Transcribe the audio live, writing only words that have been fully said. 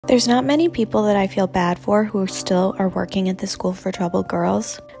There's not many people that I feel bad for who still are working at the school for troubled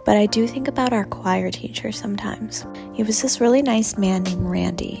girls, but I do think about our choir teacher sometimes. He was this really nice man named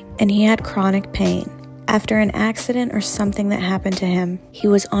Randy, and he had chronic pain. After an accident or something that happened to him, he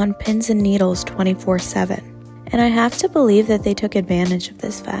was on pins and needles 24/7. And I have to believe that they took advantage of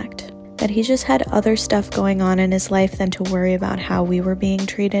this fact, that he just had other stuff going on in his life than to worry about how we were being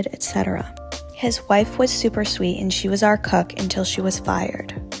treated, etc. His wife was super sweet and she was our cook until she was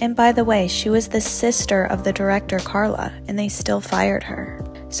fired. And by the way, she was the sister of the director Carla, and they still fired her.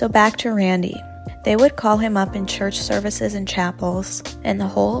 So back to Randy. They would call him up in church services and chapels, and the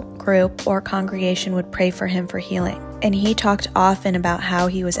whole group or congregation would pray for him for healing. And he talked often about how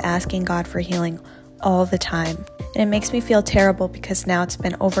he was asking God for healing all the time. And it makes me feel terrible because now it's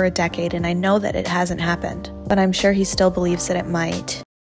been over a decade and I know that it hasn't happened, but I'm sure he still believes that it might.